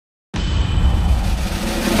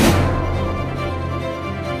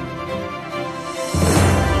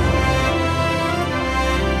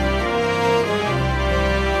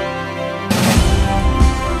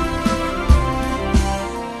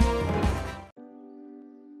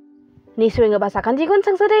Ni swing bahasa kanji kun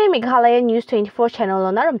sangsade Meghalaya News 24 channel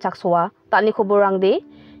lona ramchak soa. Tani khoborang de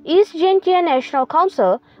East Gentia National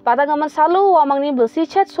Council padagaman salo wamangni belsi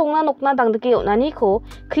chat songna nokna dangdeke onani ko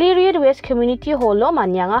Clear West Community Hall lo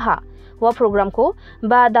manyanga ha. Wa program ko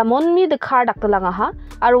ba damon mi dekhar daktalanga ha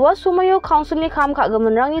arwa sumayo council ni kham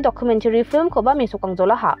khagamunrangni documentary film ko ba mesokang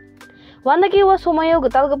jola ha. Wandagi wa sumayo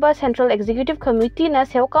getalgapa Central Executive Committee na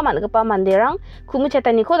sewka mangapa manderang kumu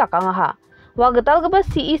chatani ko dakanga ha. Wa getalgapa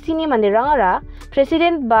CEC ni manderangara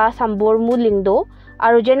President ba Sambor Mulingdo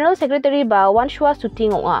aru General Secretary ba Wanshwa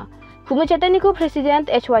Sutingonga. Kumu chatani ko President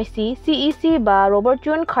HYC CEC ba Robert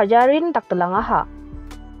John Kharjarin daktalanga ha.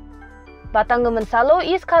 Batanggaman Salo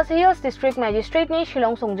East Khasi Hills District Magistrate ni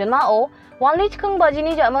Shillong Songjanma o wanli chikang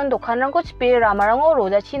bajini jaman dokhanrang ko chipe ramarango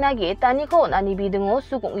roja china ge tani ko nani bidungo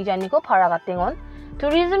sukong ijani ko paragatengon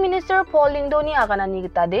Tourism Minister Paul Lingdo ni aganani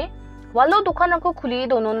gitade wallo dokhanrang ko khuli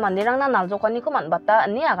donon manderang na naljokani ko manbata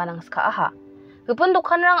ani aganang ska aha gepun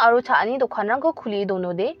dokhanrang aru chaani dokhanrang ko khuli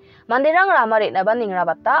donode manderang ramare na ba ningra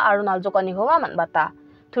batta aru naljokani ko manbata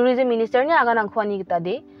Tourism Minister ni aganang khwani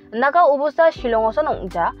gitade naga obosta Shillongosan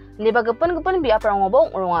ongja neba gepun biaprang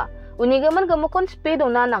obong ronga unigaman gemukon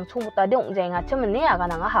spedona nang chumuta de ongjai nga chamne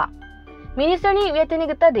aganang aha Minister ni weteni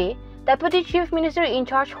gitade Deputy Chief Minister in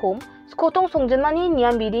Charge Home Skotong Songjanmani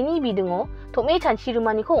niam bidini bidungo thome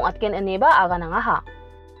chanchirumani ko atken aneba aganang aha.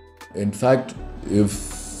 In fact,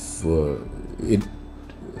 if with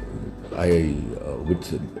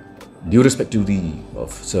due respect to the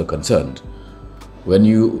officer concerned, when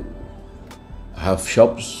you have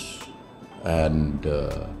shops and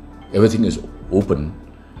everything is open,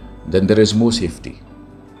 then there is more safety.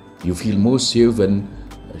 You feel more safe when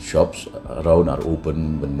shops around are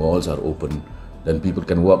open, when malls are open, then people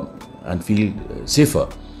can walk and feel safer.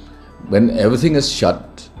 When everything is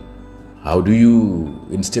shut, how do you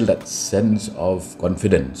instill that sense of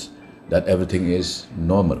confidence that everything is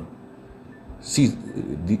normal? See,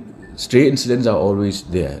 the stray incidents are always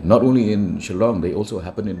there. Not only in Shillong, they also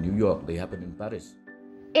happen in New York, they happen in Paris.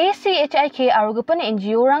 ACHIK arugupan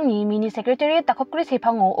NGO rang ni mini secretary takopkri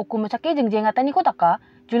sepango okumachake jengjenga tani ko taka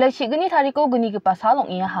July chigni tariko guni gipa salong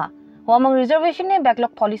iya ha. Wamang reservation ne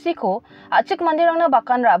backlog policy ko achik mandirang na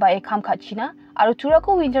bakan ra ba ekham khachina aru chura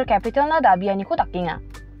ko winter capital na dabiani ko takinga.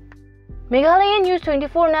 Meghalaya News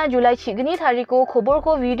 24 na July chigni tariko khobor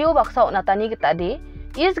ko video baksa onatani gitade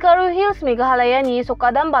East Garo Hills Meghalaya ni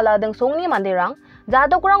sokadam baladang songni mandirang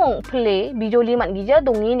jadokrang ong phile bijoli mangija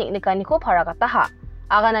dongni niknikani ko pharagata ha.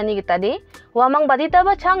 Aganani gitade wamang badita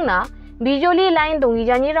ba changna bijoli line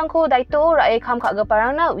dongijani rangko daito ra ekham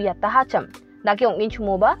khagaparang na wiata hacham. Daki ongin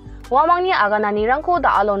chumoba wamang ni aganani rangko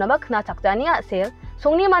da alona ba khna chakjani asel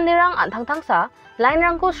songni mandirang antangtangsa line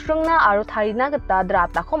rangko strungna aru tharina gita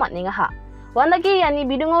drata ko matninga ha. Wandagi yani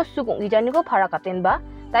bidungo sugong ijani ko pharakaten ba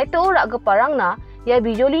daito ra gaparang na ya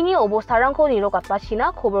bijoli ni obostarang ko nirokatpa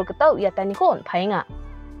china khobor gita wiatani ko onphainga.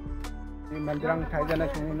 Mandirang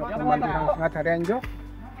thajana sungni no mandirang singa tharenjo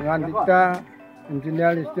dengan dikta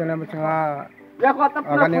engineer istilah macam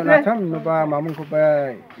agane unacham nuba mamung ko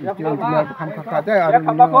ba istilah engineer kham khakade aru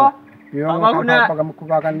no yung kham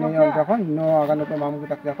pagamukubagan ni jakon no agane ko mamung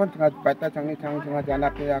tak jakon singa baita changni chang singa jana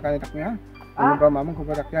ke agane taknya nuba mamung ko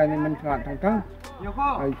ba takya ni men singa thang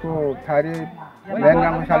aiko thari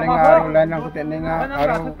lenang saling aru lenang kutenenga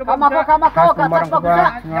aru kamarang ko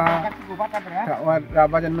ba singa Tawat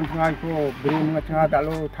rabajan mencengai ko beri mencengai tak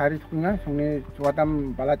lo thari sungai sungai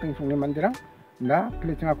suatam balating sungai mandirang nda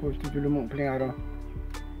kali cengai ko setuju lumuk paling aro.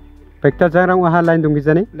 Pekta jarang wah lain donggi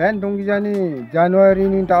jani? Lain donggi jani Januari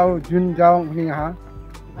ni tahu Jun jawang paling ha.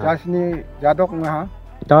 Jas ni jadok ngah.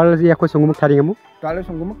 Tal ya ko sungumuk thari ngamu? Tal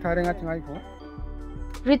sungumuk thari ngat cengai ko.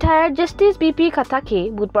 Retired Justice BP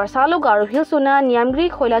Katake Budbar Salo Garo Hills una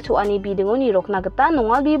Niamgri khoila chuani bidingo ni rokna gata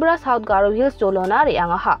nongal bibra South Garo Hills jolona re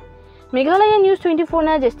anga ha. Meghalaya News 24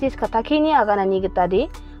 na Justice Katake ni aganani gitade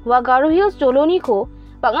wa Garo Hills joloni ko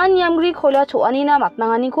bangan Niamgri khoila chuani na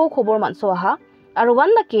matnangani ko khobor manso ha aru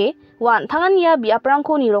wandake wan thangan ya biaprang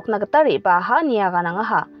ko ni rokna gata re ba ha ni agananga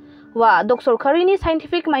ha. Wa dok sorkari ni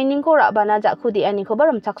scientific mining ko rabana jakhudi ani ko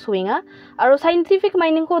baram chak suinga aru scientific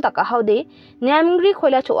mining ko taka haude Niamgri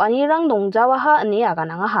khoila chuani rang dongjawa ha ani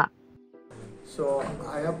agananga ha. So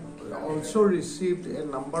I have also received a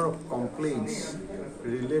number of complaints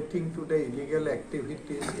relating to the illegal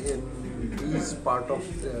activities in this part of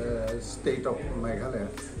the state of Meghalaya.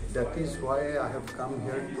 That is why I have come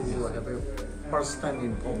here to have a first-hand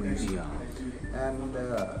information. And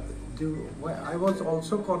I was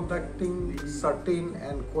also conducting certain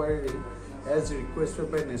inquiry as requested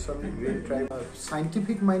by National Green Tribe.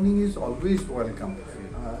 Scientific mining is always welcome.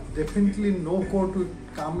 definitely no court would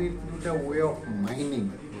come into the way of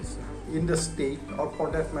mining in the state or for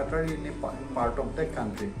that matter in a part of the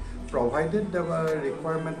country, provided the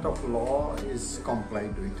requirement of law is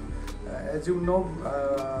complied with. As you know,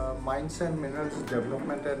 Mines and Minerals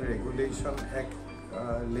Development and Regulation Act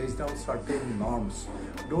lays down certain norms.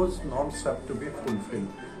 Those norms have to be fulfilled.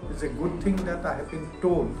 It's a good thing that I have been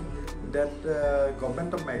told that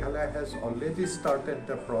government of Meghalaya has already started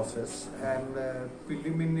the process, and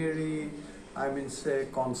preliminary,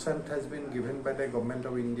 consent has been given by the government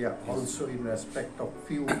of India also in respect of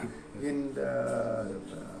few in the,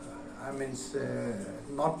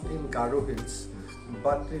 not in Garo Hills,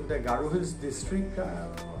 but in the Garo Hills district.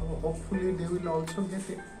 Hopefully they will also get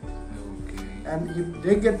it. Okay. And if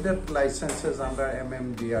they get that licenses under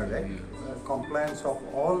MMDR Act, compliance of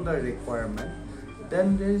all the requirement,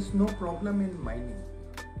 then there is no problem in mining.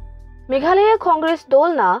 Meghalaya Congress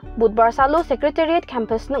Dolna Budbar Salo Secretariat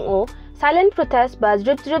Campus nungo silent protest ba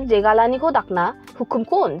drip jegalani ko dakna hukum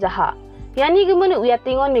ko jaha. Yani gumun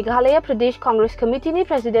uyatingon Meghalaya Pradesh Congress Committee ni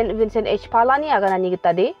President Vincent H. Palani aganani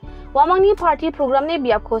gitade. Wamangni party program ni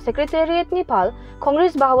biap ko Secretariat ni Pal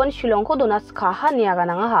Congress Bahawan Shillong ko donas kaha ni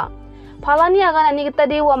agananga. Palani aganani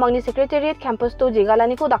gitade wamangni Secretariat Campus to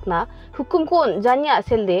jegalani ko dakna hukum ko janya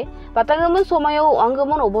aselde batangamun somayo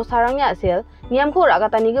anggamon obosarangnya asel niam ko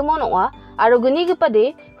ragatani gamon oa aruguni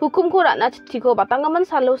gipade hukum ko ratna chichiko batangaman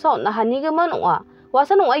salo sa nahani gamon oa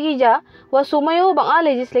wasan oa gija wa somayo banga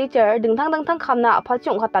legislature dingtang khamna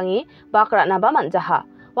apalchong khatangi bakratna ba manjaha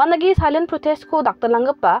wanagi silent protest ko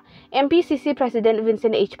daktalanggapa MPCC President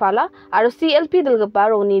Vincent H. Pala aru CLP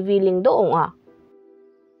dalgapa Roni V. Lingdo oa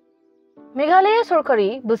Meghalaya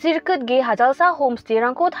Sorkari busirkut ge hajalsa homestay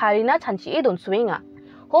rangko tharina chanchi e donsuenga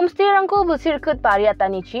homestay rangko busirkut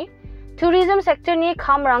pariatanichi tourism sector ni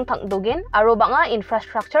kham rang thangdogen aro banga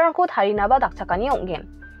infrastructure rangko tharina ba dakchakani onggen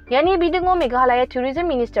yani bidingo Meghalaya Tourism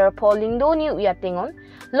Minister Paul Lingdo ni uyatingon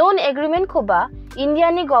loan agreement ko ba India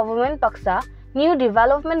ni government paksa New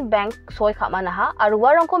Development Bank soi khamanaha aro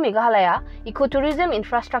warangko Meghalaya Ecotourism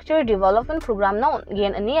Infrastructure Development Program na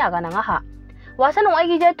gen ani agananga ha Wasan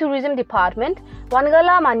Waigija Tourism Department,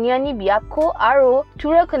 Wangala Manyani Biapko, Aro,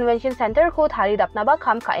 Tura Convention Center ko Thari Dapnaba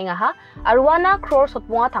Kam Kaingaha, Arwana Crore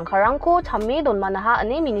Sotpunga Tangkaranko, Tami Donmanaha,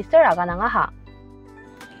 and Minister Aganangaha.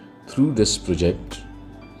 Through this project,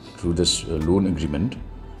 through this loan agreement,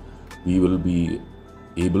 we will be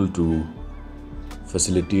able to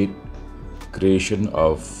facilitate creation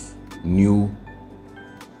of new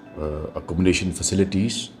accommodation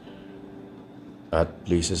facilities at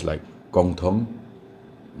places like Kong Thong,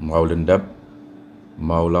 Maulendap,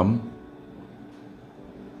 Maulam.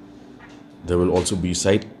 There will also be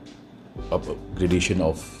site upgradation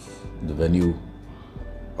of the venue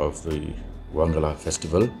of the Wangala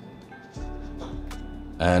festival,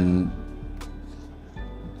 and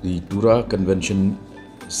the Tura Convention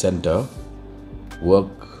Center work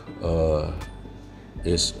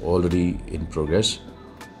is already in progress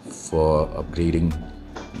for upgrading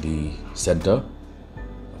the center,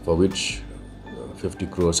 for which 50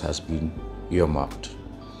 crores has been earmarked.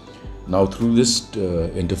 Now, through this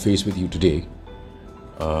interface with you today,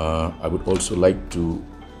 I would also like to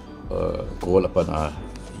call upon our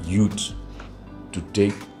youth to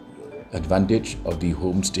take advantage of the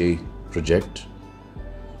homestay project,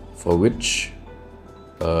 for which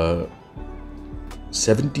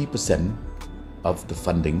 70% of the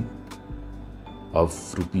funding of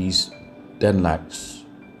rupees 10 lakhs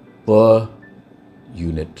per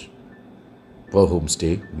unit per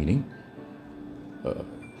homestay, meaning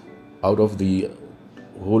out of the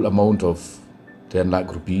whole amount of 10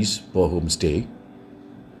 lakh rupees per homestay,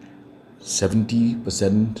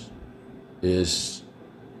 70% is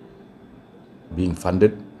being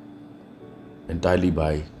funded entirely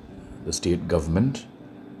by the state government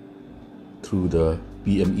through the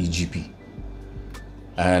PMEGP,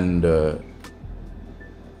 and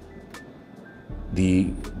the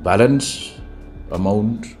balance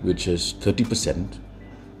amount, which is 30%,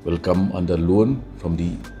 will come under loan from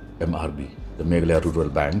the MRB, the Meghalaya Rural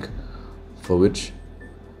Bank, for which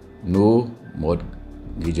no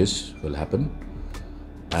mortgages will happen,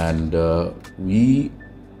 and we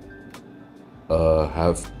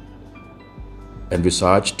have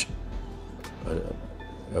envisaged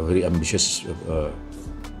a very ambitious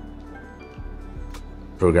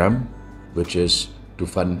program, which is to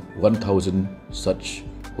fund 1,000 such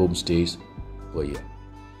homestays per year.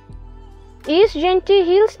 East Genti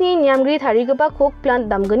Hills ni Nyamgri Tharigaba Coke Plant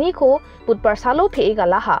Damgani ko Budbar Salo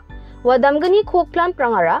Peigalaha. Wa Damgani Coke Plant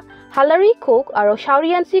Prangara, Halari Coke aro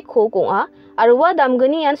Shauriansi Coke onga, aro wa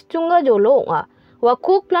Damgani yan Stunga Jolo onga. Wa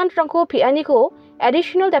Coke Plant Rangko Piani ko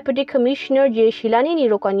Additional Deputy Commissioner J. Shilani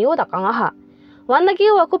Nirokanyo Dakangaha.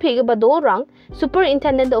 Wanagi waku pigaba dorang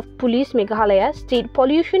Superintendent of Police Meghalaya, State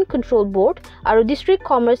Pollution Control Board, aru District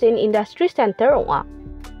Commerce and Industry Center onga.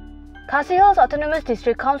 Khasi Hills Autonomous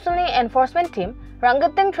District Council ni Enforcement Team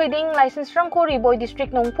Rangateng Trading License rangko Riboy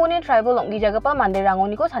District Nongpo ni Tribal ongi jagapa manderango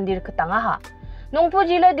niko sandir ketangaha. Nongpo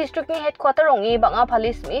Jila District ni Headquarter ongi banga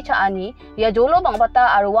Police mi chaani ya jolo bang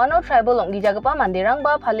bata aru Wano Tribal ongi jagapa manderang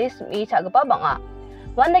ba Police mi chagapa banga.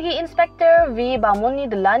 Wanagi Inspector V. Bamoni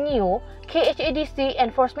Delaniyo KHADC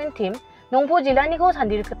Enforcement Team Nongpo Jila niko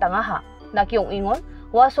sandir ketangaha. Nakiong ingon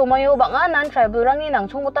wa somayo banga nan tribal rang ni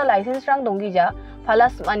nangchongbuta license rang donggija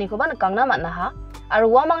Palas mani ko ba nakangna manaha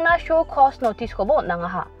aru wa mangna show cause notice ko bo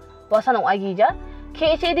nangaha wasanong agija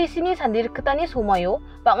KHADC ni sandir ketani somayo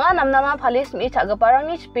banga namnama Palis mi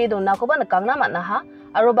chagaparang ni speed na ko ba nakangna manaha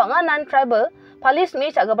aru banga nan tribal Palis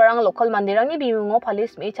mi chagaparang local mandirang ni bimungo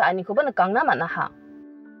Palis mi chaani ko ba nakangna manaha.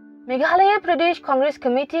 Meghalaya Pradesh Congress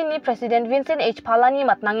Committee ni President Vincent H. Palani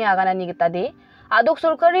matnangi agana ni gitade adok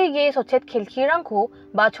sorkari ge sochet khilkhirangko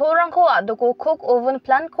ba chorangko adoko cook oven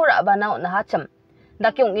plant ko rabana nahacham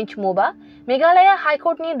dakyong inchmo ba Meghalaya High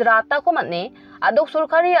Court ni drata ko matne adok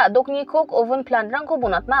sorkari adok ni cook oven plant rangko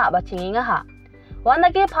bunatna aba chinginga ha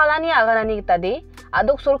wanage Palani agana ni gitade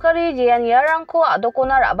adok sorkari jean yarangko adoko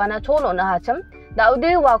na rabana cholo nahacham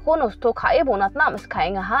daude wako nosto khae bunatna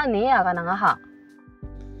maskainga ha ne agana nga ha.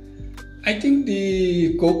 I think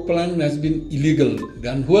the coke plant has been illegal.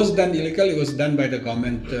 And who has done illegal? It was done by the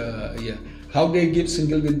government. How they give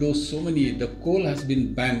single windows? So many. The coal has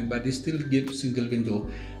been banned, but they still give single window.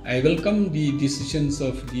 I welcome the decisions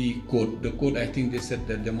of the court. The court, I think they said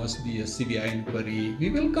that there must be a CBI inquiry.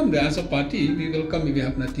 We welcome that as a party. We welcome if we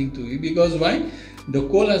have nothing to it. Because why? The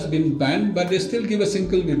coal has been banned, but they still give a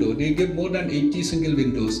single window. They give more than 80 single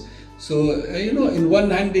windows. So, in one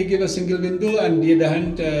hand they give a single window and the other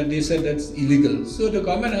hand they said that's illegal. So the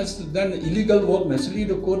government has done illegal work. Naturally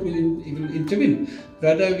the court will intervene.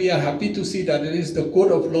 Rather we are happy to see that at least the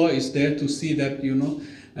code of law is there to see that,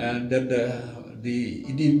 that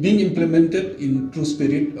it is being implemented in true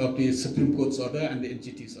spirit of the Supreme Court's order and the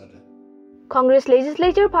NGT's order. Congress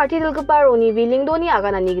Legislature Party dalgapa roni willing doni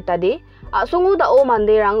agana nigitade asongu da o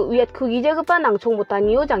manderang wiat khugi jagapa nangchong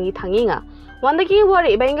botaniyo jangi thanginga wandaki war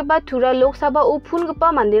ibaingapa tura Lok Sabha upun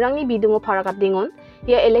gapa manderang ni bidungo pharakat dingon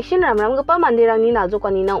ya election ramram gapa manderang ni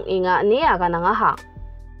naljokani na inga ne agana nga ha.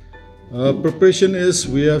 Preparation is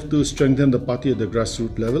we have to strengthen the party at the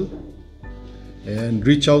grassroots level and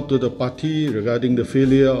reach out to the party regarding the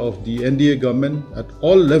failure of the NDA government at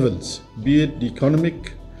all levels, be it the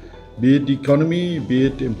economic, be it the economy, be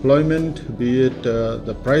it employment, be it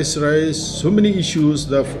the price rise, so many issues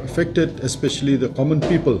that have affected especially the common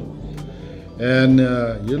people. And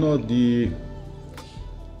the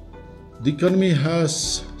economy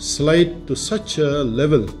has slid to such a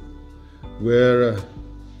level where it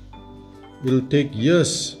will take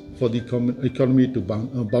years for the economy to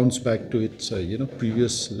bounce back to its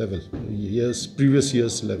previous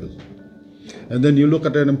year's level. And then you look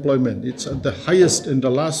at unemployment; it's at the highest in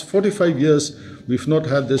the last 45 years. We've not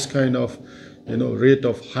had this kind of rate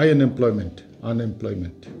of high unemployment.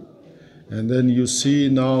 And then you see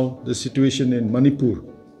now the situation in Manipur,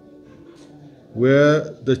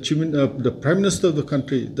 where the Prime Minister of the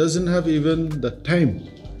country doesn't have even the time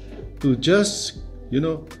to just,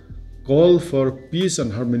 call for peace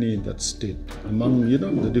and harmony in that state among,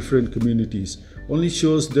 the different communities. Only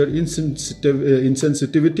shows their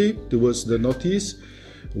insensitivity towards the Northeast,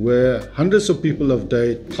 where hundreds of people have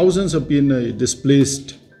died, thousands have been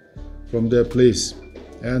displaced from their place,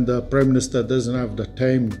 and the Prime Minister doesn't have the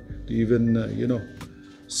time to even,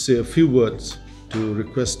 say a few words to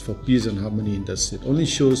request for peace and harmony in that state. Only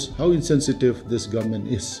shows how insensitive this government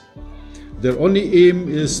is. Their only aim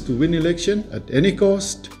is to win election at any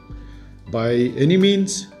cost, by any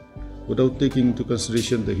means, without taking into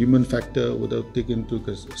consideration the human factor, without taking into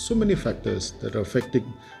consideration so many factors that are affecting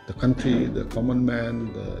the country, the common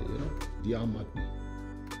man, the Aam Aadmi.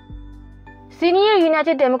 Senior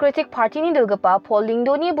United Democratic Party ni dalgapa polling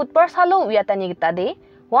doni butpar salo wiatani gitade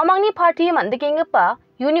wamangni party mandekengapa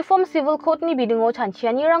Uniform Civil Code ni bidungo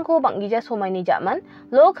chanchiani rangko bangija somaini jaman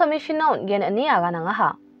Law Commissioner ungen ani agana nga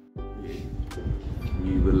ha.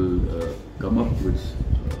 We will come up with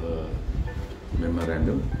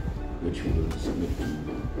memorandum which we will submit to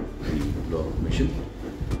the Law Commission.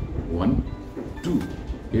 1. 2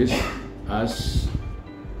 is as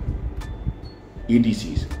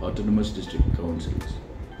ADCs, Autonomous District Councils,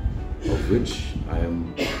 of which I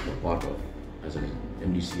am a part of as an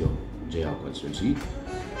MDC of JR constituency.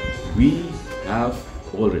 We have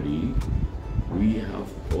already we have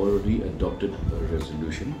already adopted a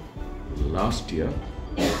resolution last year,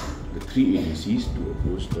 the 3 agencies to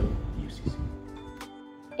oppose the EFCC.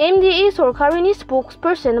 MDE Sorkarini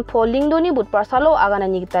spokesperson Pauling Doni Budparsalo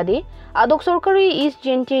Aganani Tadi, Adok Sorkari East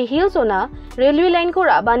Gente Hillzona, Railway Line ko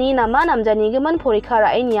Rabani Nama Namjanigaman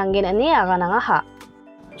Porikara in Yangen Ane Aganangaha.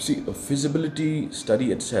 See, a feasibility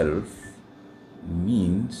study itself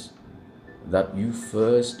means that you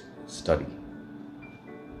first study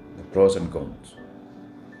the pros and cons,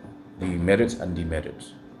 the merits and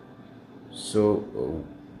demerits. So,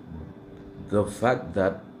 the fact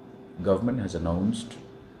that government has announced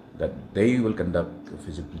that they will conduct a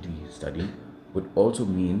feasibility study would also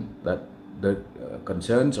mean that the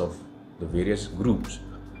concerns of the various groups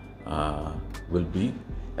will be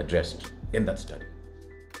addressed in that study.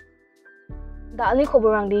 Dali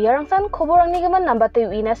khoborang di yarangsan khoborang ni gaman number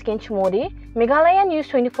 2 ina scan chmodi Meghalaya News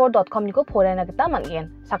 24.com ni ko phorena kita manggen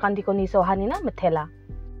sakanti ko ni so hanina methela.